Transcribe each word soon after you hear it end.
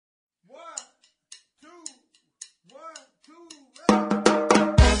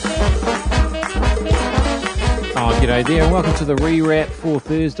G'day there and welcome to the rewrap for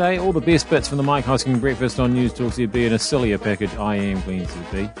Thursday. All the best bits from the Mike Hosking Breakfast on News Talk ZB in a sillier package. I am Glenn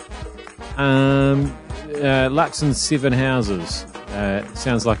ZB. Luxon's 7 houses.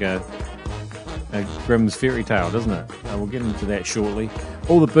 Sounds like a Grimm's fairy tale, doesn't it? We'll get into that shortly.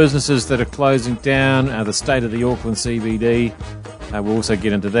 All the businesses that are closing down, the state of the Auckland CBD. We'll also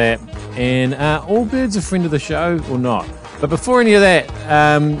get into that. And all birds a friend of the show or not? But before any of that,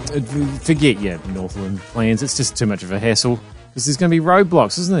 forget your Northland plans. It's just too much of a hassle because there's going to be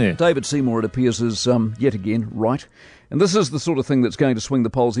roadblocks, isn't there? David Seymour, it appears, is yet again right. And this is the sort of thing that's going to swing the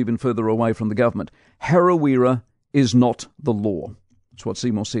polls even further away from the government. Harawira is not the law. That's what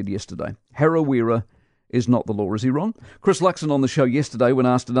Seymour said yesterday. Harawira is not the law. Is he wrong? Chris Luxon on the show yesterday when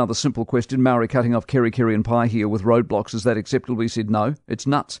asked another simple question, Maori cutting off Kerry and Pie here with roadblocks, is that acceptable? He said no, it's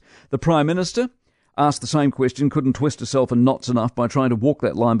nuts. The Prime Minister asked the same question, couldn't twist herself in knots enough by trying to walk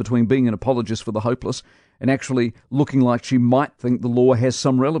that line between being an apologist for the hopeless and actually looking like she might think the law has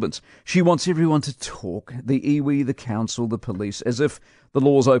some relevance. She wants everyone to talk, the iwi, the council, the police, as if the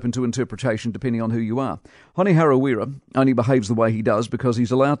law's open to interpretation depending on who you are. Hone Harawira only behaves the way he does because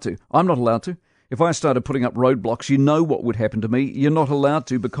he's allowed to. I'm not allowed to. If I started putting up roadblocks, you know what would happen to me. You're not allowed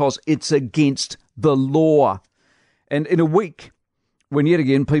to because it's against the law. And in a week, when yet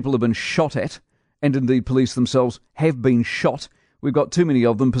again people have been shot at, and indeed police themselves have been shot, we've got too many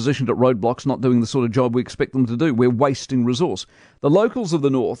of them positioned at roadblocks, not doing the sort of job we expect them to do. We're wasting resource. The locals of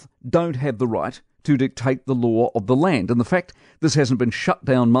the north don't have the right to dictate the law of the land. And the fact this hasn't been shut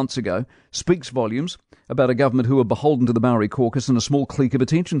down months ago speaks volumes about a government who are beholden to the Maori caucus and a small clique of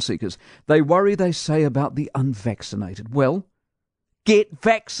attention seekers. They worry, they say, about the unvaccinated. Well, get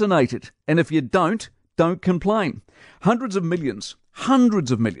vaccinated. And if you don't complain. Hundreds of millions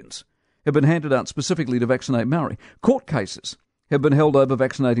have been handed out specifically to vaccinate Maori. Court cases have been held over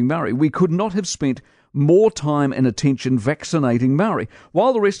vaccinating Maori. We could not have spent more time and attention vaccinating Maori.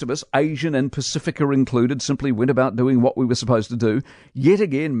 While the rest of us, Asian and Pacifica included, simply went about doing what we were supposed to do, yet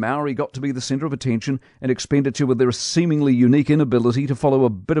again Maori got to be the centre of attention and expenditure with their seemingly unique inability to follow a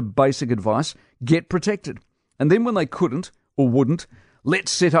bit of basic advice, get protected. And then when they couldn't or wouldn't,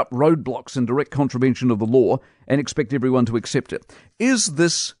 let's set up roadblocks in direct contravention of the law and expect everyone to accept it. Is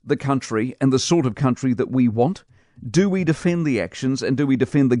this the country and the sort of country that we want? Do we defend the actions and do we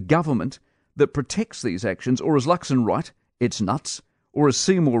defend the government that protects these actions? Or is Luxon right? It's nuts. Or is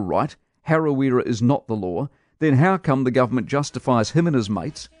Seymour right? Harawira is not the law. Then how come the government justifies him and his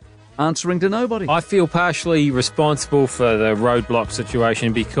mates answering to nobody? I feel partially responsible for the roadblock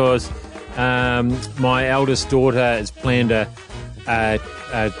situation because my eldest daughter has planned a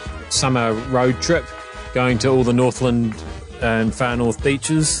summer road trip going to all the Northland and far north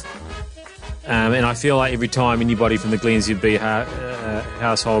beaches, and I feel like every time anybody from the Glen ZB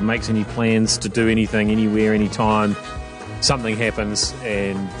household makes any plans to do anything anywhere anytime, something happens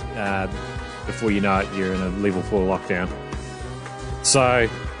and before you know it you're in a level 4 lockdown. So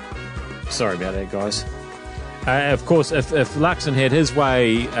sorry about that, guys. Of course, if Luxon had his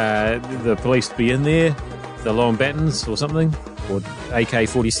way, the police would be in there, the long battens or something, or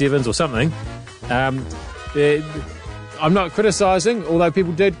AK-47s or something. I'm not criticising, although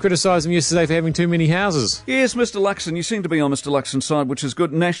people did criticise him yesterday for having too many houses. Yes, Mr. Luxon, you seem to be on Mr. Luxon's side, which is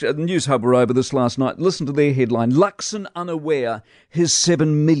good. The News Hub were over this last night. Listen to their headline. Luxon unaware his $7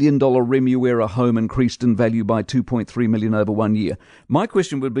 million Remuera home increased in value by $2.3 million over 1 year. My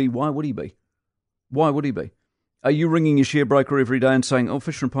question would be, why would he be? Why would he be? Are you ringing your share broker every day and saying,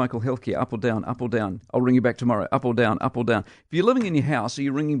 Fisher and Paykel Healthcare, up or down, up or down? I'll ring you back tomorrow, up or down, up or down. If you're living in your house, are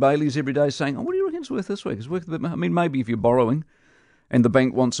you ringing Bailey's every day saying, what do you reckon it's worth this week? It's worth a bit more. I mean, maybe if you're borrowing and the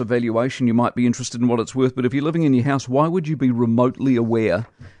bank wants a valuation, you might be interested in what it's worth. But if you're living in your house, why would you be remotely aware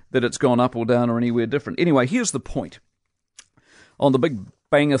that it's gone up or down or anywhere different? Anyway, here's the point. On the big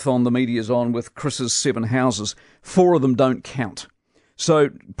bangathon the media's on with Chris's 7 houses, 4 of them don't count. So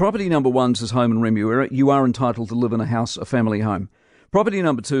property number 1 is home in Remuera. You are entitled to live in a house, a family home. Property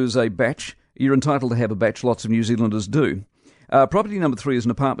number 2 is a batch. You're entitled to have a batch. Lots of New Zealanders do. Property number 3 is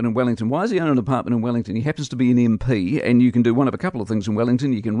an apartment in Wellington. Why does he own an apartment in Wellington? He happens to be an MP, and you can do one of a couple of things in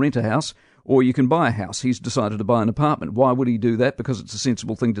Wellington. You can rent a house, or you can buy a house. He's decided to buy an apartment. Why would he do that? Because it's a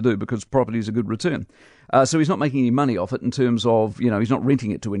sensible thing to do, because property is a good return. So he's not making any money off it in terms of, he's not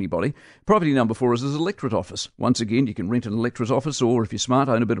renting it to anybody. Property number 4 is his electorate office. Once again, you can rent an electorate office, or if you're smart,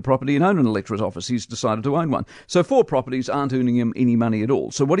 own a bit of property and own an electorate office. He's decided to own one. So 4 properties aren't earning him any money at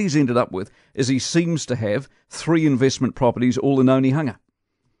all. So what he's ended up with is he seems to have 3 investment properties all in Onehunga.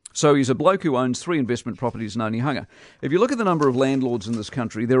 So he's a bloke who owns 3 investment properties in Onehunga. If you look at the number of landlords in this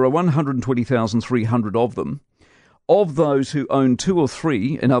country, there are 120,300 of them. of those who own two or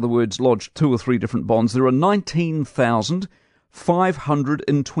three, in other words, lodged two or three different bonds, there are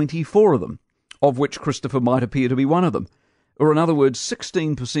 19,524 of them, of which Christopher might appear to be one of them. Or in other words,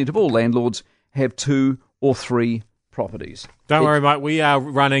 16% of all landlords have two or three properties. Don't worry, mate. We are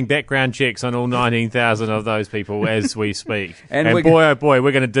running background checks on all 19,000 of those people as we speak. and boy, oh boy,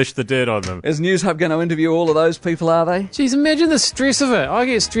 we're going to dish the dirt on them. Is News Hub going to interview all of those people, are they? Jeez, imagine the stress of it. I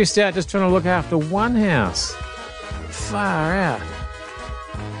get stressed out just trying to look after one house. Far out.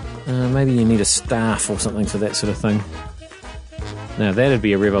 Maybe you need a staff or something for that sort of thing. Now, that'd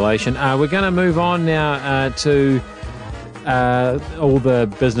be a revelation. We're going to move on now to all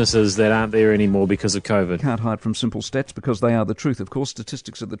the businesses that aren't there anymore because of COVID. Can't hide from simple stats because they are the truth. Of course,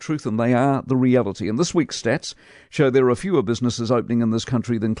 statistics are the truth and they are the reality. And this week's stats show there are fewer businesses opening in this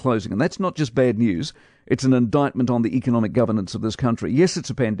country than closing. And that's not just bad news. It's an indictment on the economic governance of this country. Yes, it's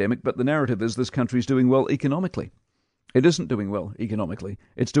a pandemic, but the narrative is this country's doing well economically. It isn't doing well economically.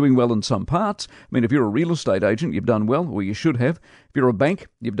 It's doing well in some parts. I mean, if you're a real estate agent, you've done well, or you should have. If you're a bank,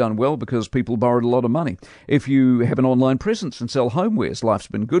 you've done well because people borrowed a lot of money. If you have an online presence and sell homewares, life's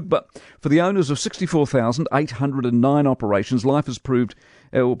been good. But for the owners of 64,809 operations, life has proved,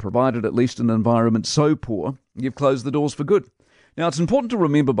 or provided at least an environment so poor, you've closed the doors for good. Now, it's important to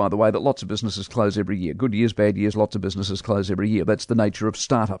remember, by the way, that lots of businesses close every year. Good years, bad years, lots of businesses close every year. That's the nature of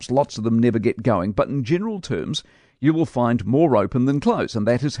startups. Lots of them never get going. But in general terms, you will find more open than close, and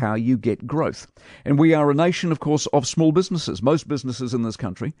that is how you get growth. And we are a nation, of course, of small businesses. Most businesses in this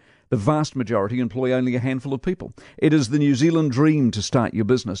country, the vast majority, employ only a handful of people. It is the New Zealand dream to start your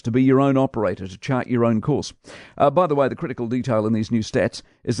business, to be your own operator, to chart your own course. By the way, the critical detail in these new stats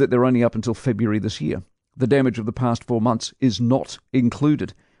is that they're only up until February this year. The damage of the past 4 months is not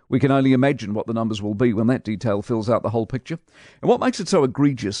included. We can only imagine what the numbers will be when that detail fills out the whole picture. And what makes it so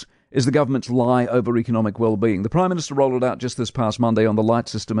egregious is the government's lie over economic well-being. The Prime Minister rolled it out just this past Monday on the light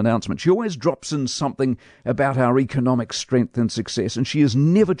system announcement. She always drops in something about our economic strength and success, and she is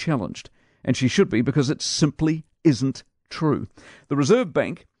never challenged. And she should be, because it simply isn't true. The Reserve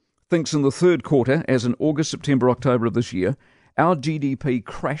Bank thinks in the third quarter, as in August, September, October of this year, our GDP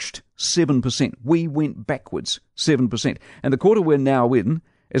crashed 7%. We went backwards 7%. And the quarter we're now in,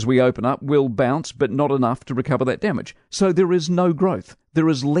 as we open up, will bounce, but not enough to recover that damage. So there is no growth. There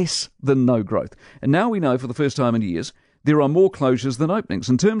is less than no growth. And now we know for the first time in years, there are more closures than openings.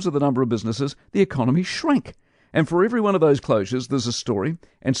 In terms of the number of businesses, the economy shrank. And for every one of those closures, there's a story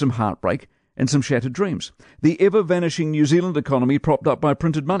and some heartbreak and some shattered dreams. The ever-vanishing New Zealand economy propped up by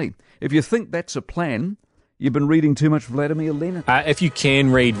printed money. If you think that's a plan, you've been reading too much Vladimir Lenin. If you can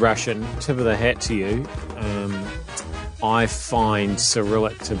read Russian, tip of the hat to you. I find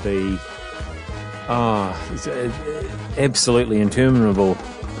Cyrillic to be absolutely interminable.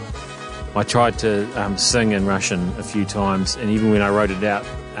 I tried to sing in Russian a few times, and even when I wrote it out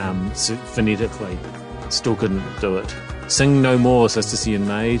phonetically, still couldn't do it. Sing No More, Sister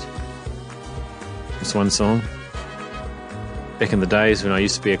Maid. Just one song. Back in the days when I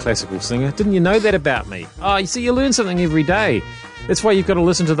used to be a classical singer. Didn't you know that about me? Oh, you see, you learn something every day. That's why you've got to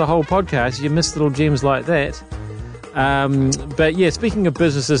listen to the whole podcast. You miss little gems like that. But yeah, speaking of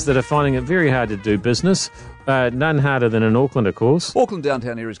businesses that are finding it very hard to do business, none harder than in Auckland, of course. Auckland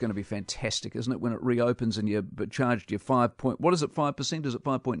downtown area is going to be fantastic, isn't it? When it reopens and you're charged your 5%. Is it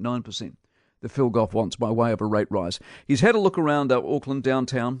 5.9% that Phil Goff wants by way of a rate rise? He's had a look around Auckland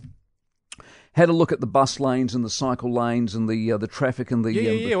downtown. Had a look at the bus lanes and the cycle lanes and the traffic and the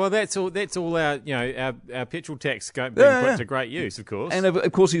yeah. Well, that's all our our petrol tax being put to great use, of course. And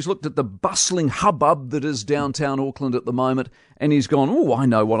of course, he's looked at the bustling hubbub that is downtown Auckland at the moment, and he's gone, oh, I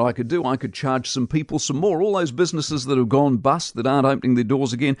know what I could do. I could charge some people some more. All those businesses that have gone bust, that aren't opening their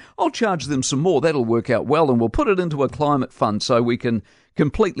doors again, I'll charge them some more. That'll work out well, and we'll put it into a climate fund so we can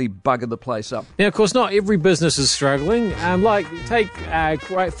completely bugger the place up. Now, of course, not every business is struggling. Take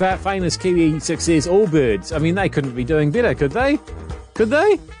great famous Kiwi success, Allbirds. I mean, they couldn't be doing better, could they? Could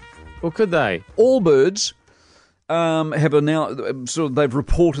they? Or could they? Allbirds have they've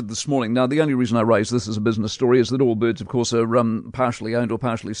reported this morning. Now, the only reason I raise this as a business story is that Allbirds, of course, are partially owned or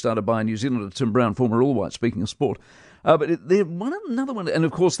partially started by a New Zealander, Tim Brown, former All White, speaking of sport. But they're another one, and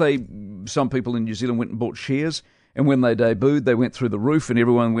of course, some people in New Zealand went and bought shares. And when they debuted, they went through the roof and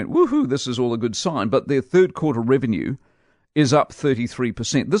everyone went, woohoo, this is all a good sign. But their third quarter revenue is up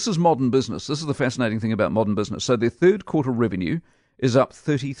 33%. This is modern business. This is the fascinating thing about modern business. So their third quarter revenue is up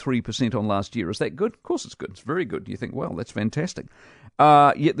 33% on last year. Is that good? Of course it's good. It's very good. You think, well, that's fantastic.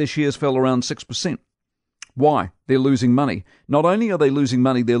 Yet their shares fell around 6%. Why? They're losing money. Not only are they losing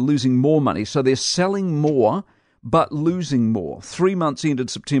money, they're losing more money. So they're selling more but losing more. 3 months ended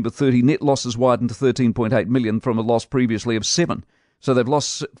September 30. Net losses widened to 13.8 million from a loss previously of 7. So they've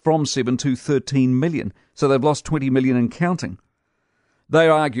lost from 7 to 13 million. So they've lost 20 million and counting. They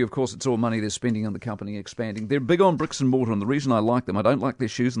argue, of course, it's all money they're spending on the company expanding. They're big on bricks and mortar, and the reason I like them, I don't like their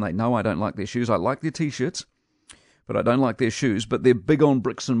shoes, and they know I don't like their shoes. I like their T-shirts, but I don't like their shoes. But they're big on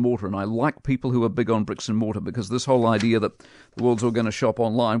bricks and mortar, and I like people who are big on bricks and mortar, because this whole idea that the world's all going to shop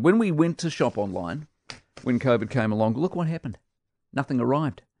online. When we went to shop online, when COVID came along, look what happened. Nothing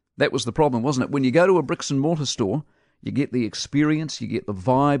arrived. That was the problem, wasn't it? When you go to a bricks and mortar store, you get the experience, you get the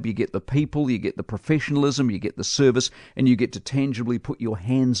vibe, you get the people, you get the professionalism, you get the service, and you get to tangibly put your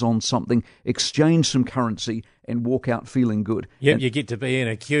hands on something, exchange some currency, and walk out feeling good. Yep, you get to be in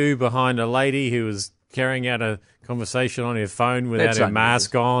a queue behind a lady who was carrying out a conversation on her phone without her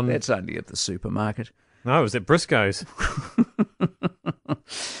mask on. That's only at the supermarket. No, it was at Briscoe's.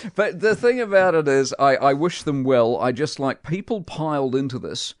 But the thing about it is, I wish them well. I just like people piled into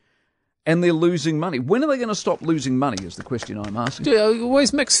this, and they're losing money. When are they going to stop losing money is the question I'm asking.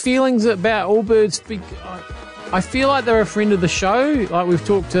 Always mixed feelings about Allbirds. I feel like they're a friend of the show. Like, we've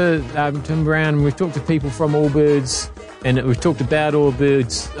talked to Tim Brown, and we've talked to people from Allbirds, and we've talked about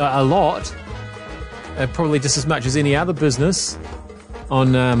Allbirds a lot, probably just as much as any other business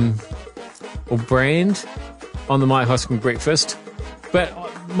on or brand on the Mike Hoskin Breakfast. But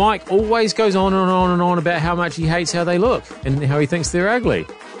Mike always goes on and on and on about how much he hates how they look and how he thinks they're ugly.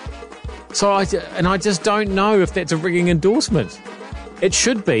 So I just don't know if that's a ringing endorsement. It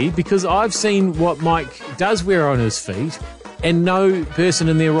should be, because I've seen what Mike does wear on his feet, and no person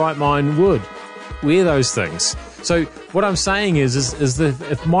in their right mind would wear those things. So what I'm saying is that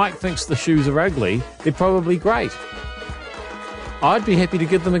if Mike thinks the shoes are ugly, they're probably great. I'd be happy to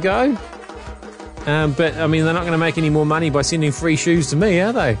give them a go. But, I mean, they're not going to make any more money by sending free shoes to me,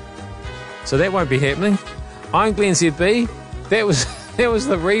 are they? So that won't be happening. I'm Glenn ZB. That was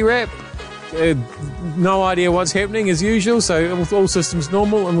the rewrap. No idea what's happening as usual, so all systems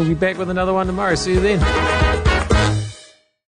normal, and we'll be back with another one tomorrow. See you then.